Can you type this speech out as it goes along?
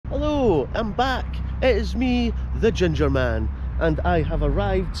am back. It is me, the Ginger Man, and I have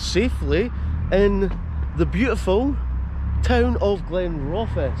arrived safely in the beautiful town of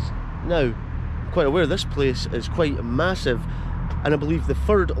Glenrothes. Now, I'm quite aware this place is quite massive, and I believe the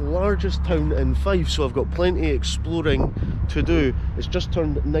third largest town in Fife, so I've got plenty exploring to do. It's just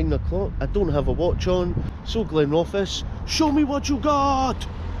turned 9 o'clock, I don't have a watch on, so Glenrothes, show me what you got!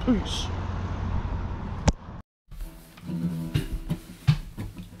 Peace!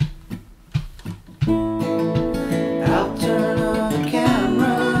 I'll turn on the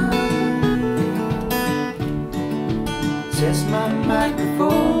camera, test my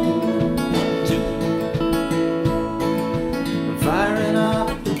microphone, I'm firing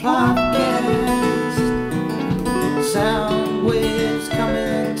up the podcast, sound waves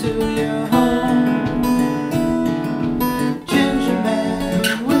coming to your home. Ginger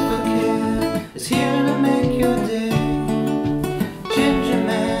Man with a can is here to make your day. Ginger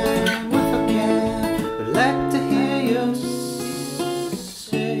Man with a can would like to hear you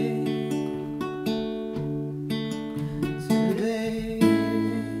say today.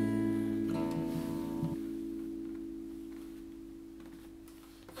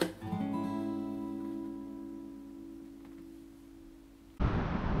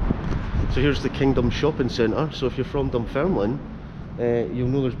 So here's the Kingdom Shopping Centre. So if you're from Dunfermline, you'll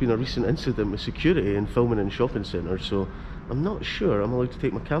know there's been a recent incident with security and filming in shopping centres, so I'm not sure I'm allowed to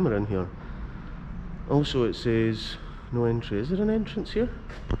take my camera in here. Also it says no entry. Is there an entrance here?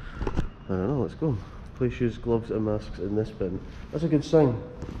 I don't know, let's go. Place shoes, gloves and masks in this bin. That's a good sign.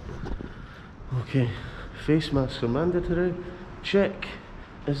 Okay, face masks are mandatory. Check.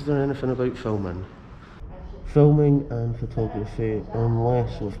 Is there anything about filming? Filming and photography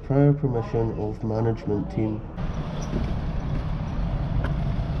unless with prior permission of management team.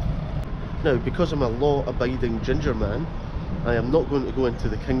 Now, because I'm a law-abiding ginger man, I am not going to go into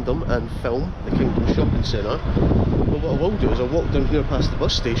the Kingdom and film the Kingdom Shopping Centre. But what I will do is I'll walk down here past the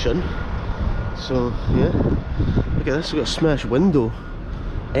bus station. So, yeah. Look at this, we've got a smashed window.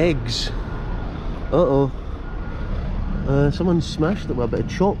 Eggs. Uh-oh. Someone smashed it with a bit of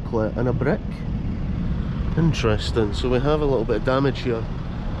chocolate and a brick. Interesting, so we have a little bit of damage here.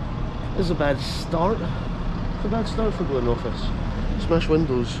 This is a bad start. It's a bad start for Glenrothes. Smashed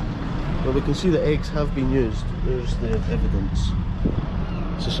windows. Well, we can see the eggs have been used. There's the evidence.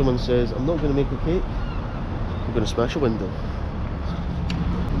 So someone says, I'm not going to make a cake, I'm going to smash a window.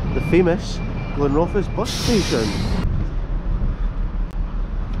 The famous Glenrothes bus station.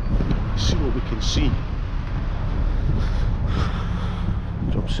 Let's see what we can see.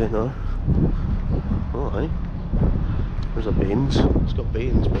 Job centre. Oh, aye. There's a Baines. It's got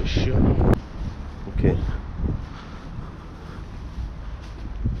Baines, but it's shit. Okay.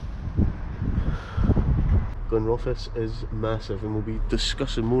 Glenrothes is massive, and we'll be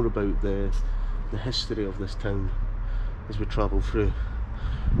discussing more about the history of this town as we travel through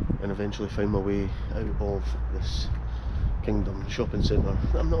and eventually find my way out of this Kingdom Shopping Centre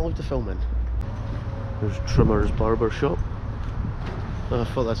that I'm not allowed to film in. There's Trimmer's Barber Shop. I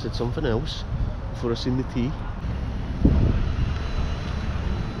thought I said something else before I seen the tea.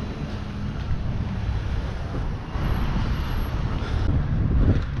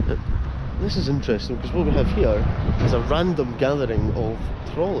 This is interesting because what we have here is a random gathering of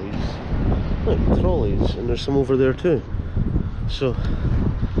trolleys. Look, trolleys, and there's some over there too. So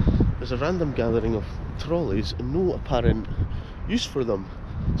there's a random gathering of trolleys and no apparent use for them.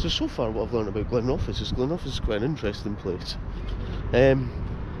 So far what I've learned about Glenrothes is Glenrothes is quite an interesting place.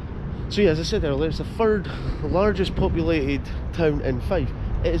 So yeah, as I said earlier, it's the third largest populated town in Fife.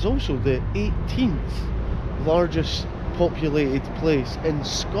 It is also the 18th largest populated place in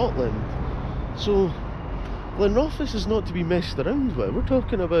Scotland. So Glenrothes is not to be messed around with. We're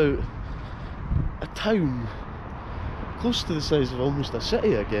talking about a town close to the size of almost a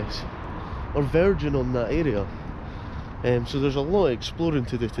city, I guess, or verging on that area. So there's a lot of exploring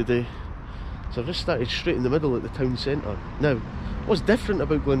to do today. So I've just started straight in the middle at the town centre. Now, what's different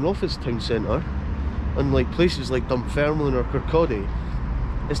about Glenrothes town centre, unlike places like Dunfermline or Kirkcaldy,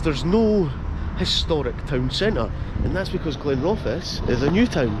 is there's no historic town centre, and that's because Glenrothes is a new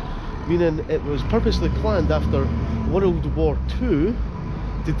town, meaning it was purposely planned after World War II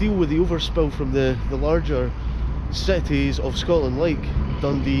to deal with the overspill from the larger cities of Scotland like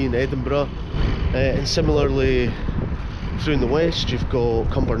Dundee and Edinburgh, and similarly through in the west you've got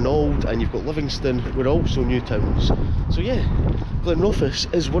Cumbernauld and you've got Livingston, were also new towns. So yeah, Glenrothes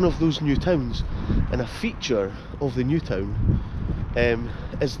is one of those new towns, and a feature of the new town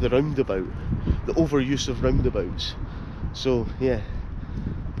is the roundabout, the overuse of roundabouts. So yeah,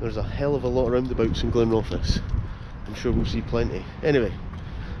 there's a hell of a lot of roundabouts in Glenrothes. I'm sure we'll see plenty. Anyway,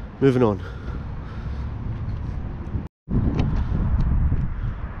 Moving on.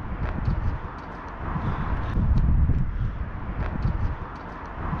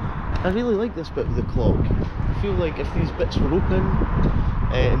 I really like this bit of the clock. I feel like if these bits were open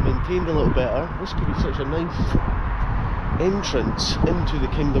and maintained a little better, this could be such a nice entrance into the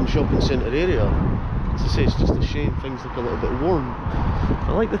Kingdom Shopping Centre area. As I say, it's just a shame things look a little bit worn.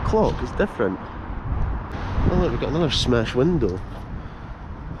 I like the clock, it's different. Oh look, we've got another smash window.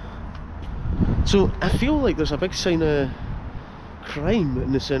 So I feel like there's a big sign of crime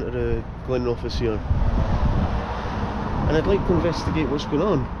in the centre of Glenrothes here, and I'd like to investigate what's going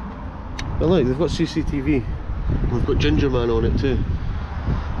on. But look, they've got CCTV. We've got Ginger Man on it too.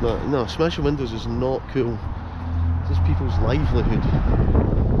 But no, smashing windows is not cool. This is people's livelihood.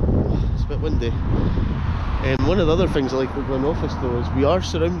 Oh, it's a bit windy. And one of the other things I like about Glenrothes though is we are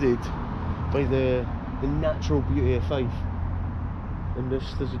surrounded by the natural beauty of Fife. And this,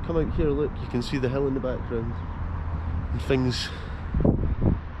 as you come out here, look, you can see the hill in the background. And things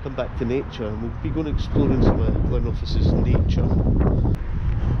come back to nature. And we'll be going exploring some of Glenrothes' nature.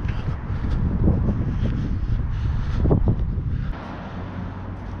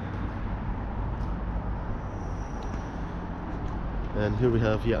 And here we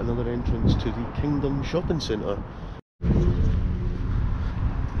have yet another entrance to the Kingdom Shopping Centre.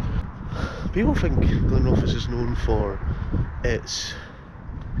 People think Glenrothes is known for its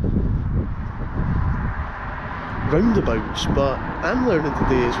roundabouts, but I'm learning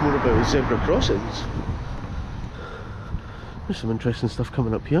today it's more about its zebra crossings. There's some interesting stuff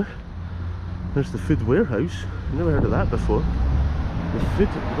coming up here. There's the food warehouse. I've never heard of that before. The food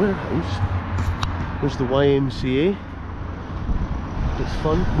warehouse. There's the YMCA. It's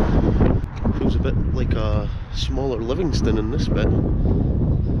fun. Feels a bit like a smaller Livingston in this bit.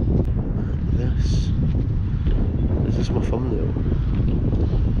 This is my thumbnail.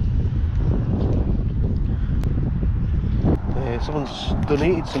 Someone's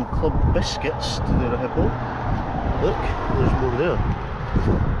donated some club biscuits to their hippo. Look, there's more there.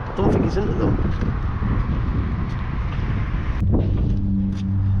 I don't think he's into them.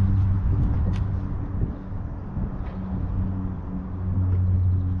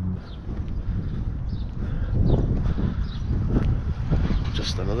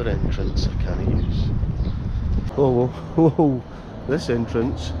 Just another entrance I can't use. Oh, whoa, this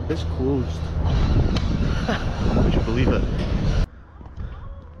entrance is closed. Would you believe it?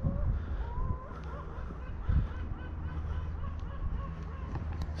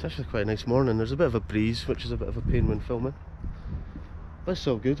 It's actually quite a nice morning. There's a bit of a breeze, which is a bit of a pain when filming, but it's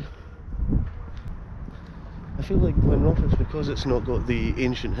all good. I feel like Glenrothes, because it's not got the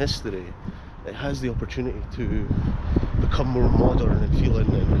ancient history, it has the opportunity to become more modern and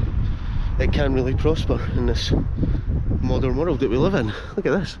feeling, and it can really prosper in this modern world that we live in. Look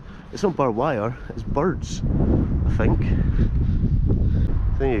at this. It's not barbed wire, it's birds, I think.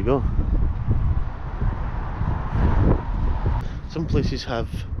 There you go. Some places have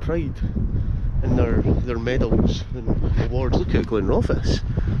pride in their medals and awards. Look at Glenrothes.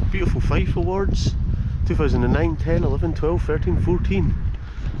 Beautiful Fife awards. 2009, 10, 11, 12, 13, 14.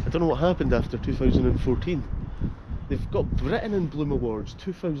 I don't know what happened after 2014. They've got Britain and Bloom Awards.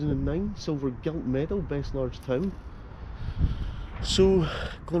 2009, silver gilt medal, best large town. So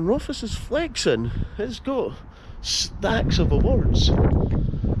Glenrothes is flexing. It's got stacks of awards.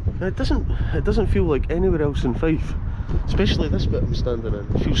 And it doesn't feel like anywhere else in Fife. Especially this bit I'm standing in.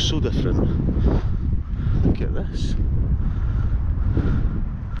 It feels so different. Look at this.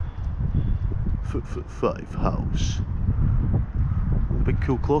 Fife house. A big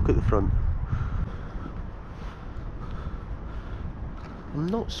cool clock at the front. I'm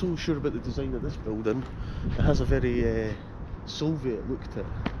not so sure about the design of this building. It has a very Soviet look to it.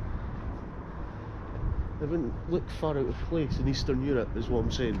 It wouldn't look far out of place in Eastern Europe, is what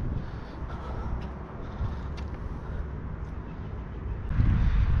I'm saying.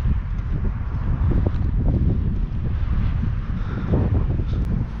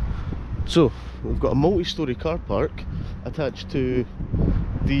 So, we've got a multi-storey car park attached to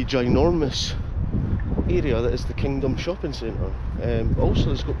the ginormous area that is the Kingdom Shopping Centre.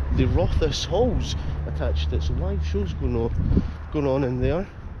 Also, it's got the Rothes halls attached to it, so live shows going on in there.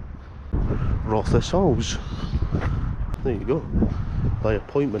 Rothes halls. There you go. By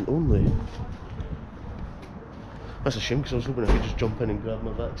appointment only. That's a shame, because I was hoping I could just jump in and grab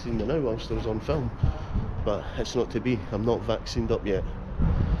my vaccine now whilst I was on film. But it's not to be. I'm not vaccinated up yet.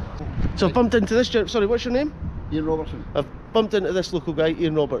 So I've bumped into this gentleman. Sorry, what's your name? Ian Robertson. I've bumped into this local guy,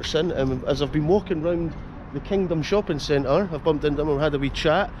 Ian Robertson, and as I've been walking around the Kingdom Shopping Centre, I've bumped into him and had a wee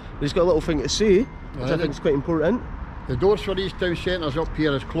chat. He's got a little thing to say, which I think is quite important. The doors for these town centres up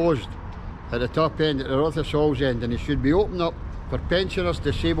here is closed at the top end, at the Rothes Halls end, and they should be opened up for pensioners,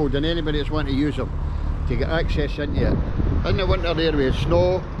 disabled and anybody that's wanting to use them to get access into it. In the winter there we had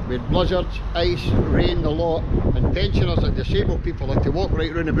snow, we had blizzards, ice, rain, a lot, and pensioners and disabled people had to walk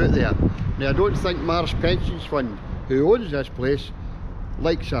right round about there. Now I don't think Mars Pensions Fund, who owns this place,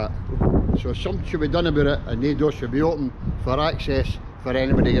 likes that. So something should be done about it, and they doors should be open for access for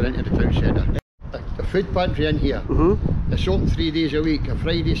anybody to get into the town centre. The food pantry in here, it's open 3 days a week, a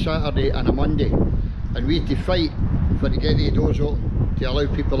Friday, Saturday and a Monday, and we had to fight for to get the doors open to allow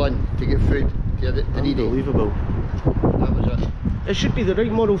people in to get food to the needy. Unbelievable. That was it. It should be the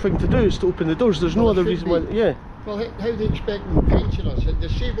right moral thing to do, is to open the doors. There's no other reason why. Yeah. Well, how do you expect pensioners and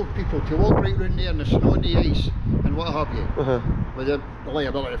disabled people to walk right round there in the snow and the ice and what have you, with the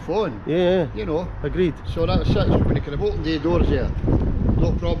liability of phone? Yeah. You know. Agreed. So that's it. So when you could have opened the doors there,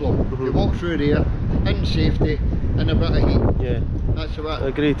 no problem. You walk through there in safety, in a bit of heat. Yeah. That's about it.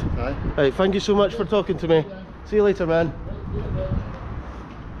 Agreed. Aye. Right, thank you so much for talking to me. See you later, man.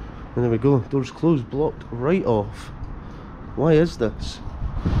 And there we go. Doors closed, blocked right off. Why is this?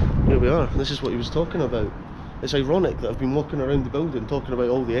 Here we are. This is what he was talking about. It's ironic that I've been walking around the building talking about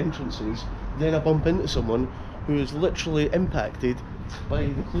all the entrances, then I bump into someone who is literally impacted by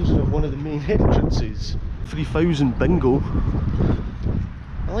the closing of one of the main entrances. 3000 bingo.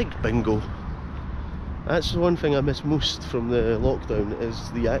 I like bingo. That's the one thing I miss most from the lockdown,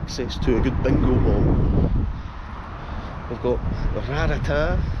 is the access to a good bingo hall. We've got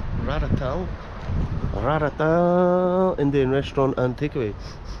Raratal Indian restaurant and takeaway.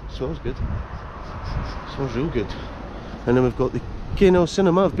 Smells good. Smells real good. And then we've got the K&L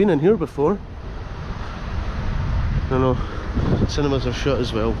Cinema. I've been in here before. No, cinemas are shut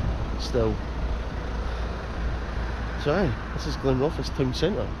as well, still. So aye, this is Glenrothes town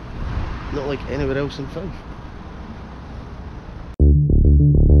centre. Not like anywhere else in Fife.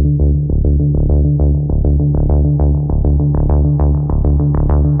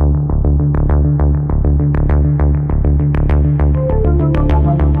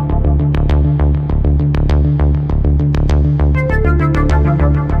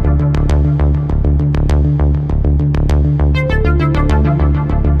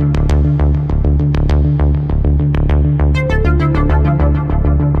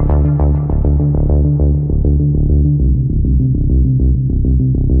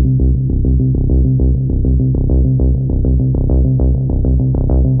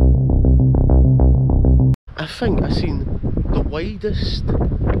 I think I've seen the widest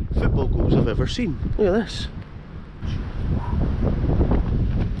football goals I've ever seen. Look at this.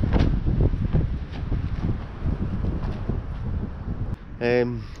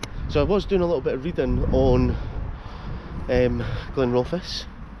 So I was doing a little bit of reading on Glenrothes,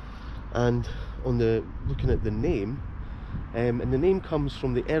 and on the looking at the name, and the name comes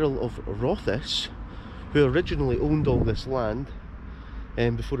from the Earl of Rothes, who originally owned all this land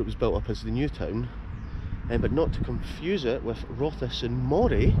before it was built up as the new town. But not to confuse it with Rothes and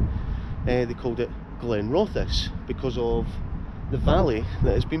Moray, they called it Glenrothes because of the valley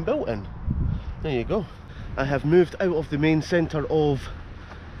that it's been built in. There you go. I have moved out of the main centre of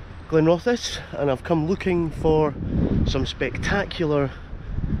Glenrothes and I've come looking for some spectacular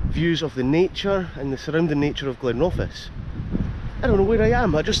views of the nature and the surrounding nature of Glenrothes. I don't know where I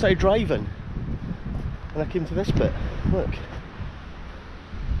am. I just started driving and I came to this bit. Look.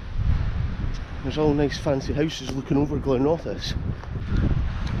 There's all nice fancy houses looking over Glenrothes.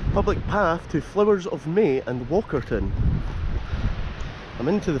 Public path to Flowers of May and Walkerton. I'm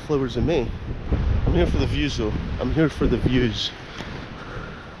into the Flowers of May. I'm here for the views though. I'm here for the views.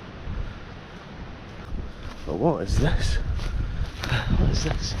 But what is this? What is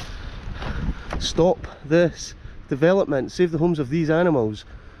this? Stop this development. Save the homes of these animals.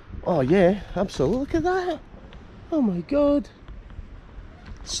 Oh yeah, absolutely. Look at that. Oh my god.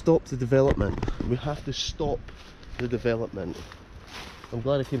 Stop the development. We have to stop the development. I'm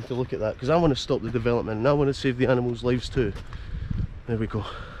glad I came to look at that because I want to stop the development and I want to save the animals' lives too. There we go.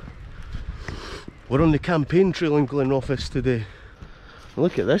 We're on the campaign trail in Glenrothes today.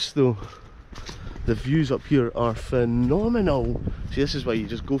 Look at this though. The views up here are phenomenal. See, this is why you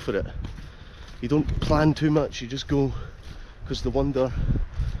just go for it. You don't plan too much, you just go because the wonder,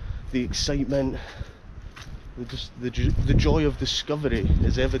 the excitement, the joy of discovery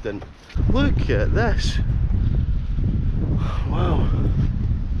is evident. Look at this. Wow.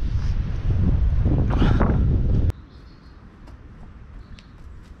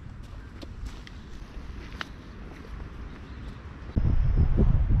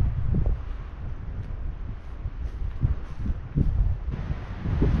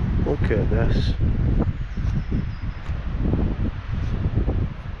 Look at this.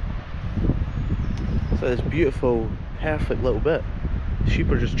 Look at this beautiful, perfect little bit. Sheep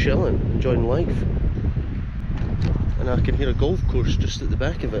are just chilling, enjoying life. And I can hear a golf course just at the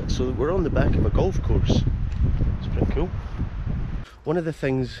back of it, so we're on the back of a golf course. It's pretty cool. One of the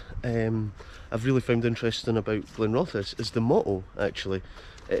things I've really found interesting about Glenrothes is the motto, actually.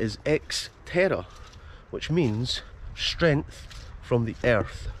 It is Ex Terra, which means strength from the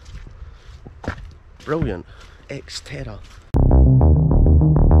earth. Brilliant. Ex Terra.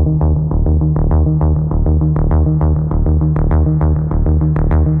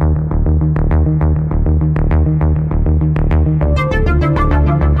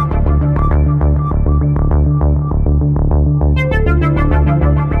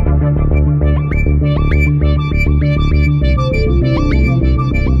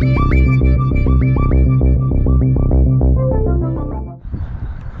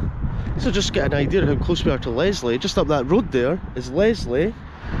 So just get an idea of how close we are to Leslie. Just up that road there is Leslie,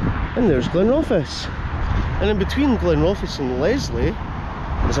 and there's Glenrothes. And in between Glenrothes and Leslie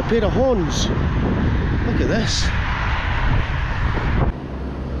is a pair of horns. Look at this.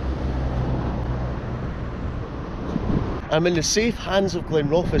 I'm in the safe hands of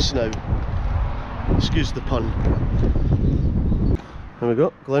Glenrothes now. Excuse the pun. There we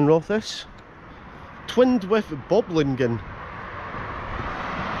go, Glenrothes. Twinned with Boblingen.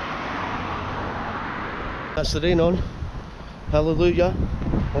 That's the rain on. Hallelujah.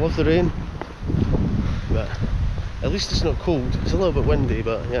 I love the rain. But at least it's not cold. It's a little bit windy,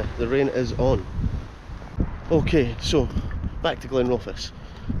 but yeah, the rain is on. Okay, so back to Glenrothes.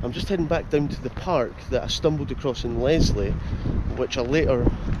 I'm just heading back down to the park that I stumbled across in Leslie, which I later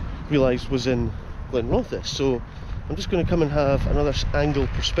realised was in Glenrothes. So I'm just going to come and have another angle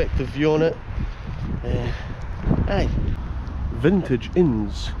perspective view on it. Aye. Vintage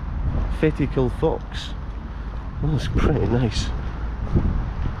Inns, Fetty Fox. Oh, that's pretty nice.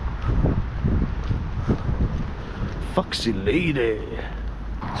 Foxy lady.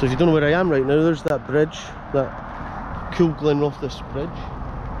 So if you don't know where I am right now, there's that bridge, that cool Glenrothes bridge.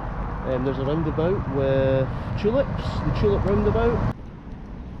 And there's a roundabout with tulips, the tulip roundabout.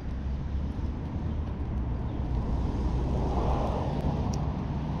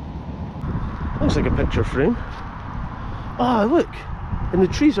 Looks like a picture frame. Ah, look! And the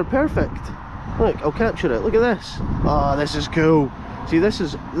trees are perfect. Look, I'll capture it. Look at this. Ah, this is cool. See, this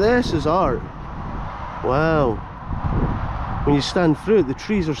is art. Wow. When you stand through it, the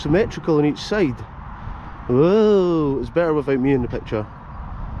trees are symmetrical on each side. Whoa, it's better without me in the picture.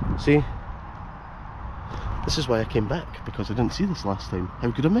 See? This is why I came back, because I didn't see this last time. How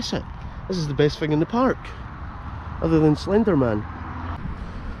could I miss it? This is the best thing in the park, other than Slender Man.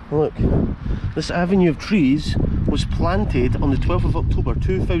 Look, this avenue of trees was planted on the 12th of October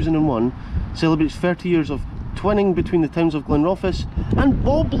 2001, celebrates 30 years of twinning between the towns of Glenrothes and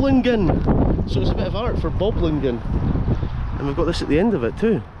Boblingen. So it's a bit of art for Boblingen. And we've got this at the end of it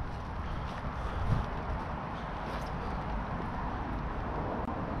too.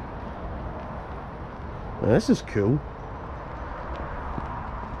 Now, this is cool.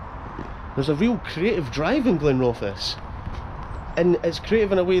 There's a real creative drive in Glenrothes. And it's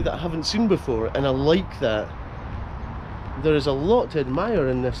creative in a way that I haven't seen before, and I like that. There is a lot to admire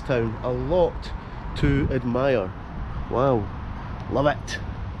in this town, a lot to admire. Wow, love it.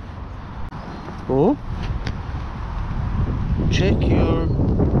 Oh, check your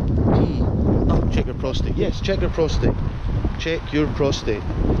pee. Oh, check your prostate. Yes, check your prostate. Check your prostate.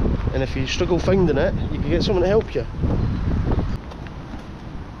 And if you struggle finding it, you can get someone to help you.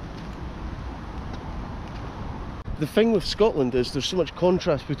 The thing with Scotland is there's so much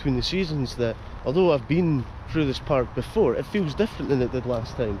contrast between the seasons that, although I've been through this park before, it feels different than it did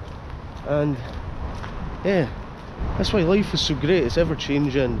last time. And yeah, that's why life is so great. It's ever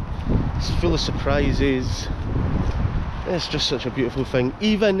changing, it's full of surprises. It's just such a beautiful thing,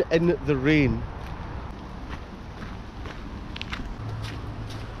 even in the rain.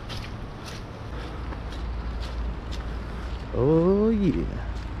 Oh yeah.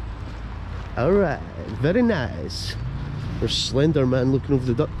 Alright, very nice. There's Slender Man looking over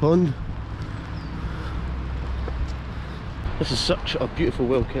the duck pond. This is such a beautiful,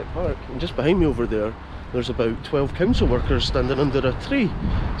 well-kept park. And just behind me over there, there's about 12 council workers standing under a tree.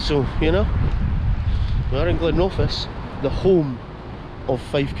 So, you know, we are in Glenrothes, the home of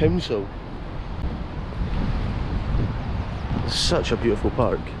Fife Council. It's such a beautiful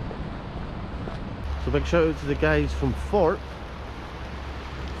park. So big shout out to the guys from Thorpe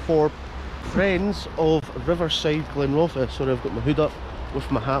for friends of Riverside Glenrothes. Sorry, I've got my hood up with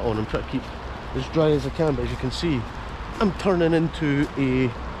my hat on. I'm trying to keep as dry as I can, but as you can see, I'm turning into a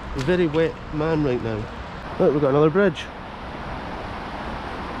very wet man right now. Look, we've got another bridge.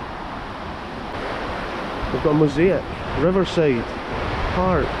 We've got a mosaic, Riverside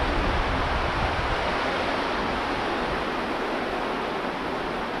Park.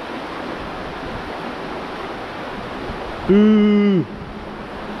 Boo!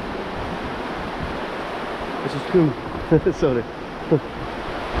 This is cool. Sorry.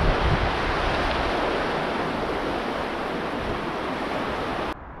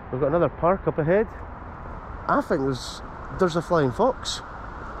 We've got another park up ahead. I think there's a flying fox.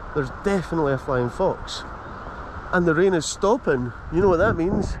 There's definitely a flying fox. And the rain is stopping. You know what that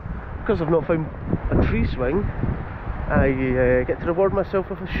means? Because I've not found a tree swing, I get to reward myself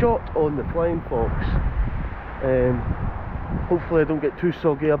with a shot on the flying fox. Hopefully I don't get too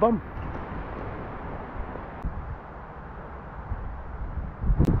soggy a bum.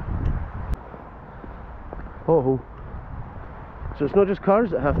 Pothole. So it's not just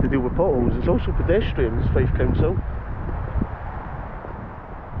cars that have to deal with potholes, it's also pedestrians, Fife Council.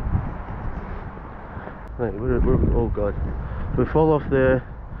 Right, we're oh god. If we fall off the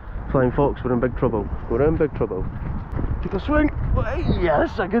flying fox, we're in big trouble. We're in big trouble. Take a swing! Yeah,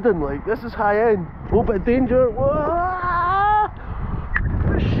 this is a good one, like, this is high end. Oh, bit of danger. Whoa!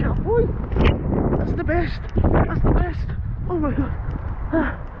 Shit, boy! That's the best! That's the best! Oh my god!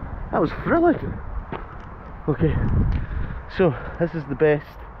 That was thrilling! Okay, so this is the best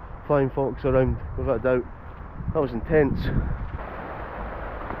flying fox around, without a doubt. That was intense.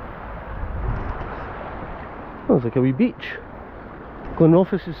 That was like a wee beach.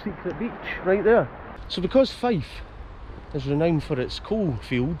 Glenrothes' secret beach, right there. So because Fife is renowned for its coal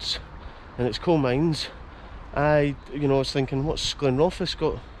fields and its coal mines, I was thinking, what's Glenrothes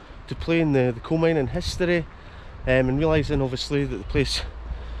got to play in the coal mining history? And realising obviously that the place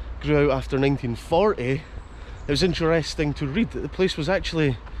grew out after 1940, it was interesting to read that the place was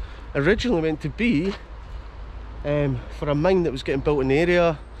actually originally meant to be for a mine that was getting built in the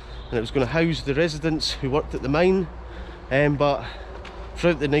area, and it was going to house the residents who worked at the mine, but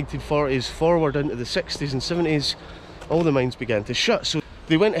throughout the 1940s forward into the 60s and 70s, all the mines began to shut, so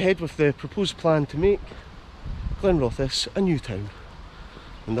they went ahead with the proposed plan to make Glenrothes a new town,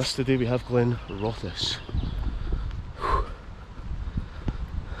 and thus today we have Glenrothes.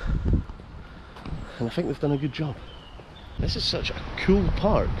 And I think they've done a good job. This is such a cool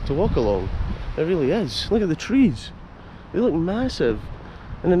park to walk along. It really is. Look at the trees. They look massive.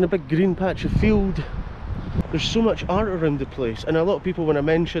 And then a big green patch of field. There's so much art around the place. And a lot of people, when I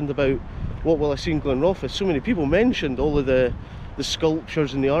mentioned about what will I see in Glenrothes, so many people mentioned all of the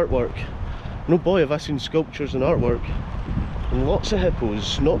sculptures and the artwork. No boy have I seen sculptures and artwork. And lots of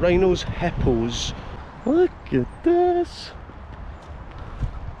hippos. Not rhinos, hippos. Look at this.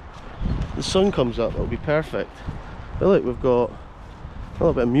 The sun comes up, it'll be perfect. But look, we've got a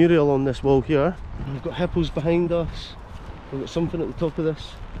little bit of mural on this wall here. We've got hippos behind us. We've got something at the top of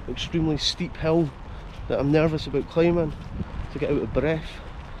this extremely steep hill that I'm nervous about climbing to get out of breath.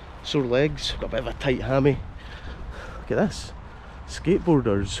 Sore legs, got a bit of a tight hammy. Look at this,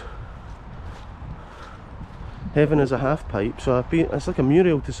 skateboarders. Heaven is a half pipe, so it's like a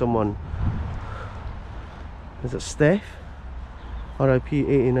mural to someone. Is it Steph? RIP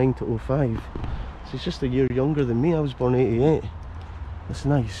 89 to 05. So he's just a year younger than me. I was born 88. That's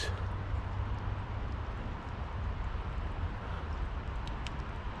nice.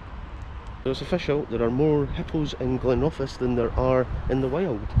 It's official, there are more hippos in Glenrothes than there are in the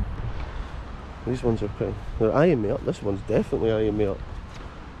wild. These ones are pretty, they're eyeing me up. This one's definitely eyeing me up.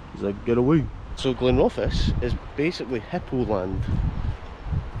 He's like, get away. So Glenrothes is basically hippo land.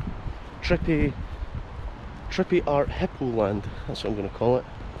 Trippy art hippo land, that's what I'm going to call it.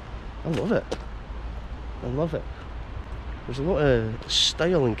 I love it. I love it. There's a lot of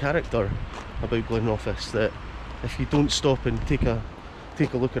style and character about Glenrothes that if you don't stop and take a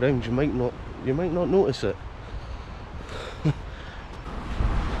look around, you might not notice it.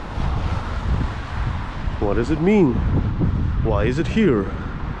 What does it mean? Why is it here?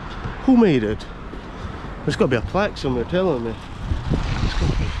 Who made it? There's got to be a plaque somewhere telling me.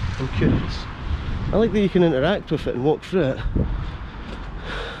 I'm curious. I like that you can interact with it and walk through it.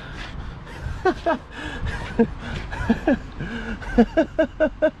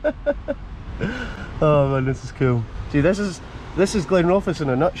 Oh man, this is cool. See, this is Glenrothes in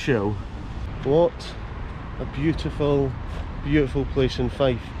a nutshell. What a beautiful, beautiful place in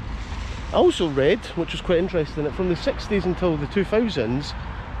Fife. I also read, which was quite interesting, that from the 60s until the 2000s,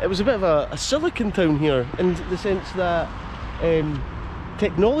 it was a bit of a silicon town here, in the sense that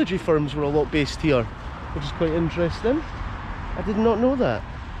technology firms were a lot based here, which is quite interesting. I did not know that.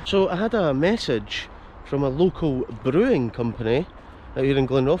 So I had a message from a local brewing company out here in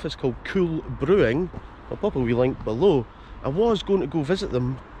Glenrothes called Cool Brewing. I'll pop a wee link below. I was going to go visit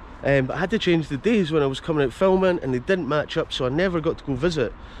them But I had to change the days when I was coming out filming, and they didn't match up, so I never got to go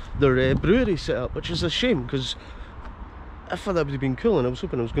visit their brewery set up, which is a shame, because I thought that would have been cool, and I was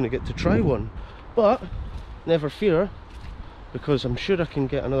hoping I was going to get to try one. But never fear, because I'm sure I can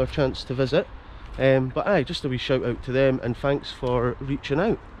get another chance to visit. But aye, just a wee shout out to them, and thanks for reaching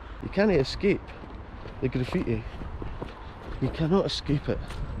out. You can't escape the graffiti. You cannot escape it.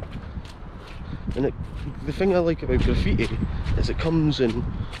 And the thing I like about graffiti is it comes in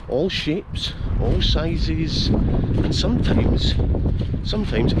all shapes, all sizes, and sometimes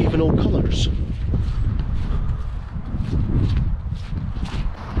even all colours.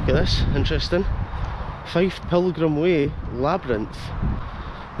 Look at this, interesting. Fife Pilgrim Way Labyrinth.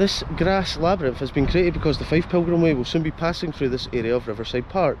 This grass labyrinth has been created because the Fife Pilgrim Way will soon be passing through this area of Riverside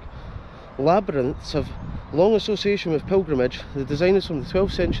Park. Labyrinths have long association with pilgrimage. The design is from the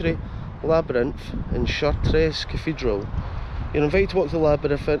 12th century labyrinth in Chartres Cathedral. You're invited to walk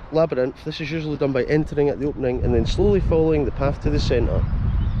the labyrinth. This is usually done by entering at the opening and then slowly following the path to the centre.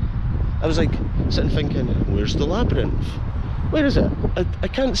 I was like sitting thinking, where's the labyrinth? Where is it? I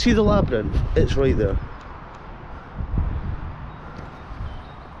can't see the labyrinth. It's right there.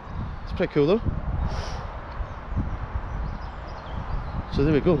 It's pretty cool though. So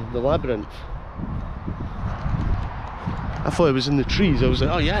there we go, the labyrinth. I thought it was in the trees. I was like,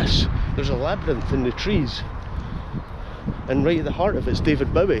 oh yes, there's a labyrinth in the trees. And right at the heart of it's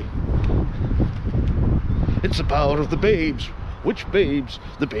David Bowie. It's the power of the babes. Which babes?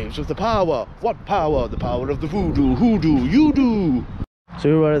 The babes of the power. What power? The power of the voodoo. Hoodoo. You do. So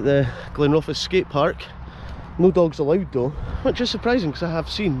we were at the Glenrothes skate park. No dogs allowed though, which is surprising because I have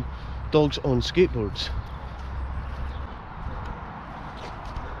seen dogs on skateboards.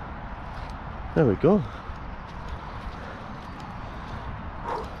 There we go.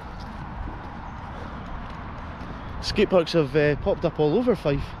 Skate parks have popped up all over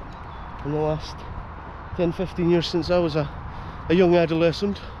Fife in the last 10-15 years since I was a young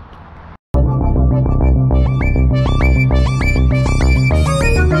adolescent.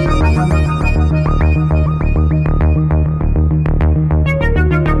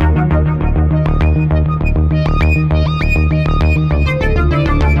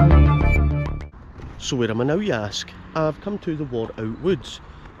 So where am I now, you ask? I've come to the Wore Out Woods.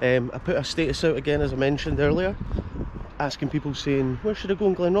 I put a status out again, as I mentioned earlier, asking people saying, where should I go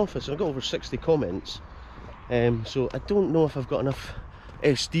in Glenrothes? And I got over 60 comments. So I don't know if I've got enough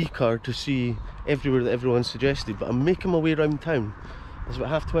SD card to see everywhere that everyone suggested, but I'm making my way around town. It's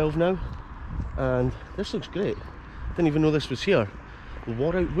about 12:30 now, and this looks great. Didn't even know this was here. The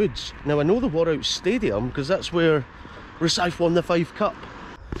Wore Out Woods. Now I know the Wore Out Stadium because that's where Fife won the Fife Cup.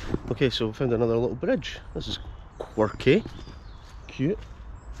 Okay, so we found another little bridge. This is quirky, cute.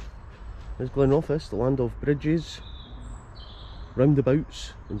 There's Glenrothes, the land of bridges,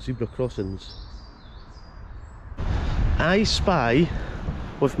 roundabouts and zebra crossings. I spy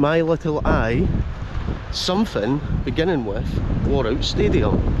with my little eye something beginning with Wore Out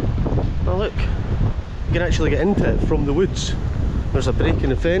Stadium. Now look, you can actually get into it from the woods. There's a break in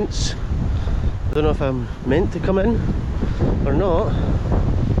the fence. I don't know if I'm meant to come in or not,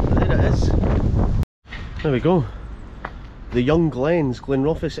 but there it is. There we go. The Young Glens,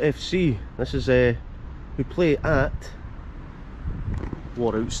 Glenrothes FC. This is who play at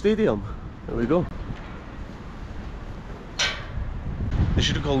Wore Out Stadium. There we go. They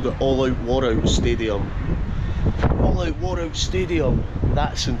should have called it All Out Wore Out Stadium. All Out Wore Out Stadium.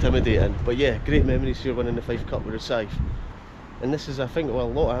 That's intimidating. But yeah, great memories here winning the Fife Cup with Fife. And this is, I think, well,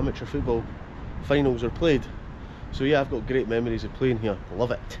 a lot of amateur football finals are played. So yeah, I've got great memories of playing here.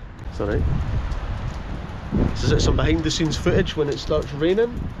 Love it. It's alright. This is some behind the scenes footage when it starts raining.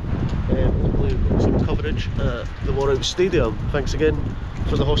 Hopefully we've got some coverage at the Wore Out Stadium. Thanks again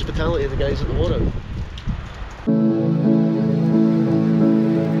for the hospitality of the guys at the Wore Out.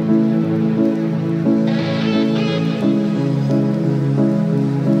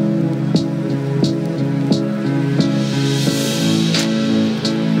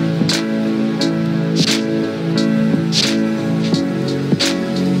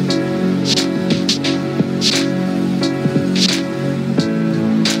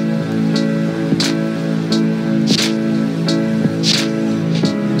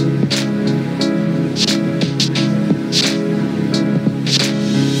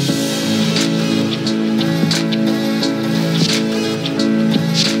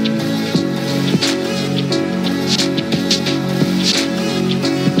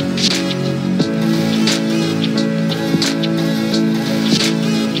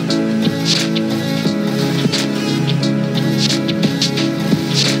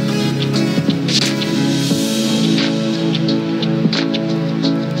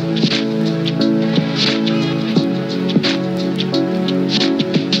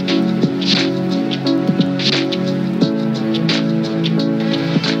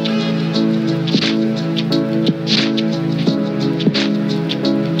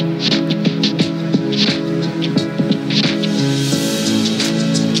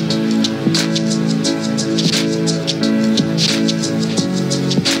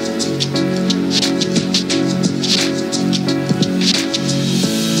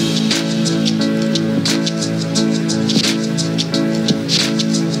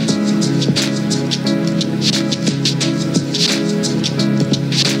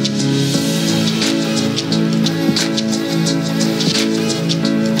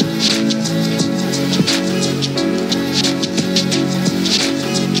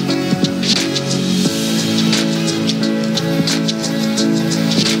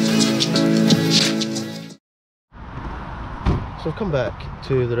 come back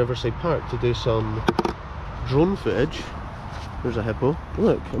to the Riverside Park to do some drone footage. There's a hippo.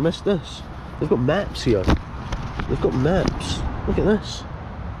 Look, I missed this. They've got maps here. They've got maps. Look at this.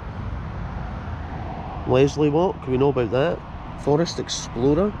 Leslie Walk, we know about that. Forest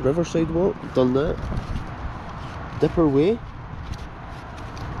Explorer, Riverside Walk, done that. Dipper Way.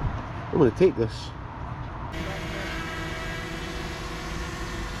 I'm going to take this.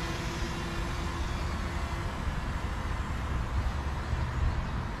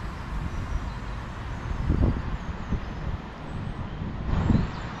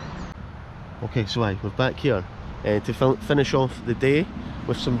 Okay, so we're back here to finish off the day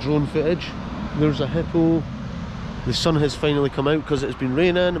with some drone footage. There's a hippo. The sun has finally come out because it's been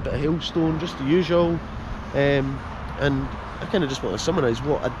raining, a bit of hailstone, just the usual. And I kind of just want to summarise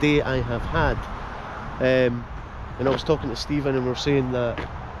what a day I have had. And I was talking to Stephen and we were saying that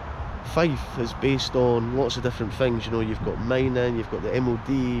Fife is based on lots of different things. You know, you've got mining, you've got the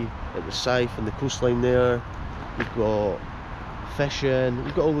MOD at the Fife and the coastline there, you've got fishing,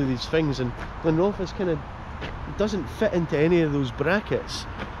 you've got all of these things, and Glenrothes kind of doesn't fit into any of those brackets.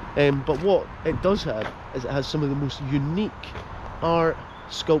 But what it does have is it has some of the most unique art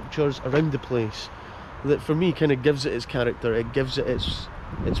sculptures around the place that for me kind of gives it its character, it gives it its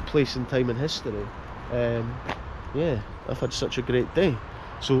place in time and history. Yeah, I've had such a great day.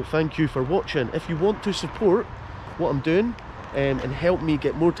 So thank you for watching. If you want to support what I'm doing and help me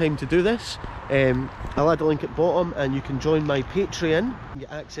get more time to do this, I'll add a link at bottom and you can join my Patreon and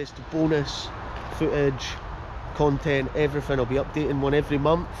get access to bonus footage, content, everything. I'll be updating one every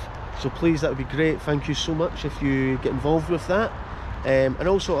month, so please, that would be great. Thank you so much if you get involved with that. And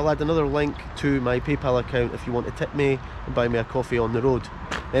also I'll add another link to my PayPal account if you want to tip me and buy me a coffee on the road.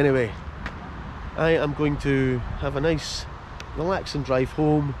 Anyway, I am going to have a nice relaxing drive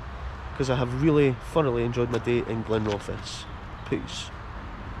home because I have really thoroughly enjoyed my day in Glenrothes. Peace.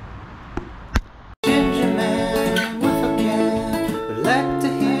 Ginger man with a can would like to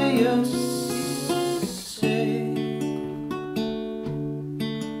hear you say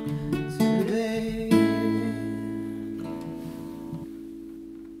today.